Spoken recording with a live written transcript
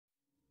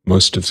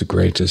Most of the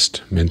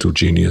greatest mental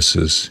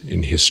geniuses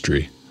in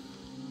history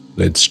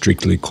led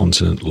strictly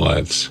continent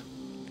lives,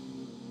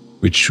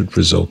 which should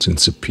result in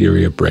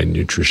superior brain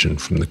nutrition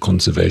from the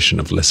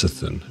conservation of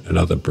lecithin and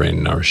other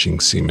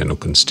brain-nourishing seminal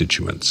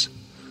constituents.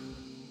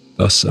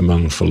 Thus,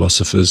 among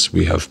philosophers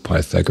we have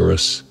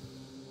Pythagoras,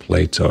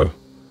 Plato,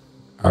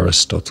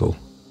 Aristotle,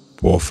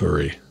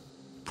 Porphyry,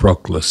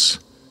 Proclus,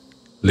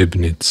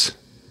 Leibniz,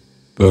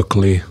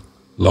 Berkeley,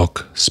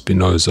 Locke,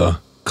 Spinoza,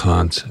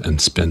 Kant,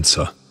 and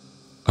Spencer.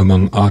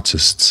 Among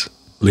artists,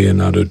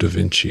 Leonardo da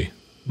Vinci,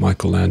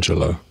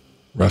 Michelangelo,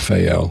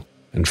 Raphael,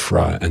 and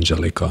Fra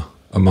Angelica.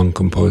 Among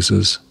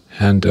composers,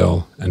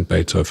 Handel and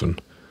Beethoven,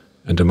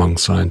 and among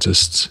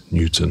scientists,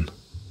 Newton.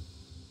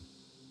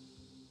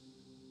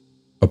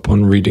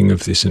 Upon reading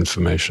of this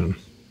information,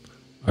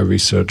 I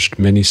researched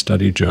many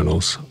study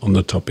journals on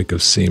the topic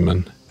of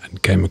semen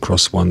and came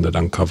across one that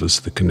uncovers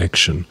the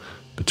connection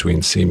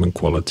between semen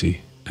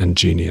quality and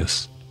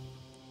genius.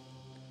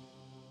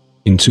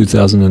 In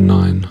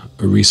 2009,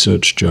 a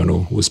research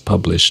journal was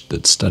published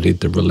that studied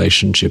the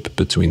relationship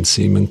between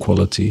semen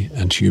quality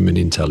and human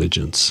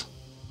intelligence.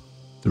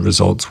 The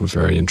results were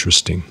very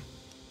interesting.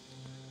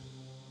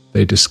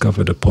 They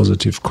discovered a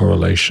positive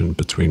correlation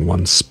between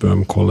one's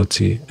sperm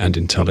quality and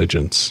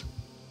intelligence.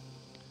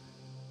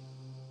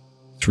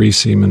 3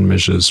 semen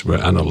measures were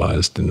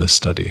analyzed in the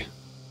study: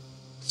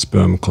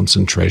 sperm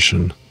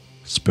concentration,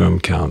 sperm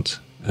count,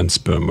 and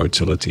sperm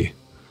motility.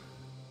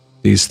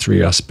 These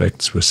 3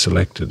 aspects were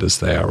selected as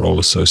they are all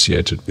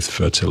associated with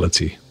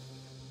fertility.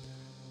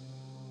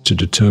 To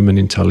determine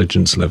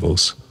intelligence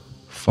levels,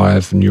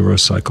 5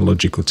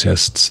 neuropsychological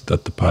tests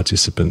that the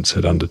participants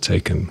had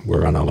undertaken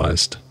were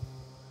analyzed.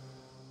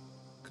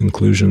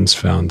 Conclusions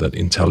found that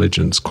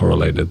intelligence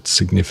correlated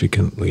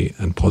significantly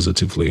and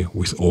positively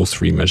with all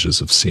 3 measures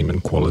of semen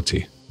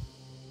quality.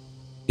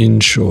 In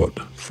short,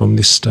 from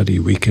this study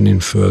we can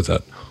infer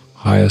that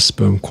higher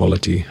sperm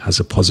quality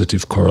has a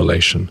positive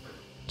correlation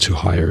to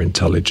higher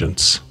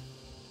intelligence.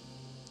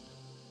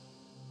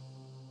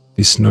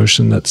 This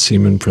notion that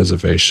semen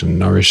preservation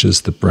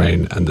nourishes the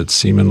brain and that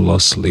semen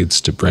loss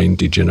leads to brain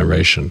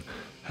degeneration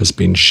has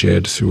been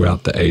shared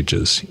throughout the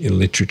ages in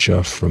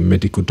literature, from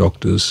medical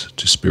doctors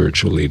to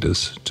spiritual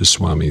leaders to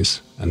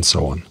swamis and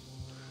so on.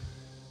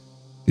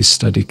 This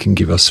study can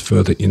give us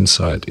further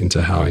insight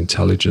into how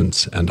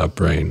intelligence and our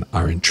brain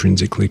are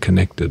intrinsically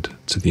connected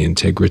to the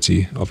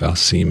integrity of our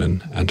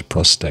semen and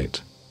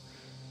prostate.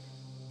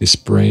 This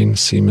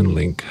brain-semen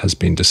link has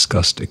been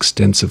discussed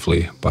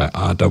extensively by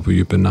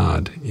R.W.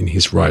 Bernard in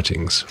his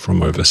writings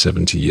from over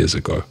 70 years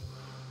ago.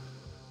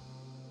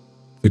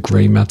 The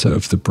grey matter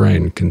of the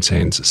brain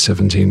contains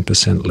 17%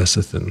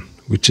 lecithin,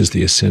 which is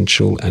the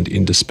essential and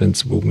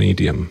indispensable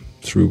medium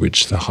through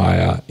which the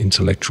higher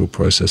intellectual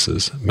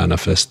processes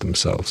manifest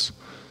themselves.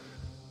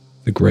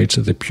 The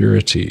greater the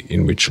purity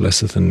in which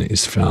lecithin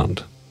is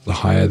found, the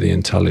higher the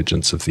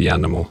intelligence of the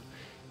animal,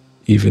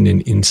 even in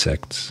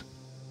insects.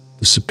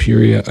 The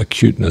superior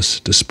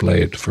acuteness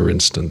displayed, for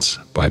instance,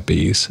 by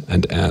bees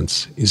and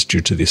ants is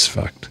due to this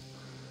fact.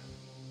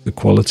 The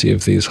quality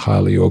of these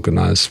highly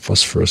organized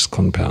phosphorus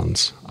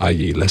compounds,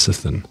 i.e.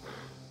 lecithin,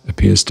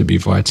 appears to be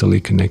vitally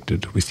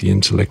connected with the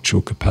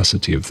intellectual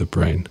capacity of the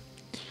brain.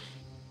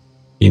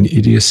 In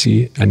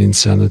idiocy and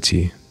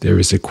insanity, there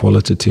is a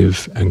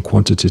qualitative and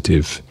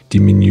quantitative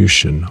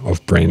diminution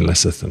of brain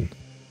lecithin.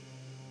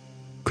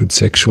 Could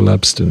sexual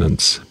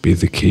abstinence be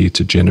the key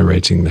to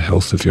generating the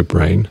health of your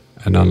brain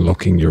and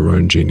unlocking your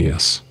own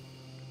genius?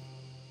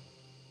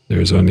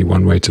 There is only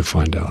one way to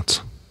find out.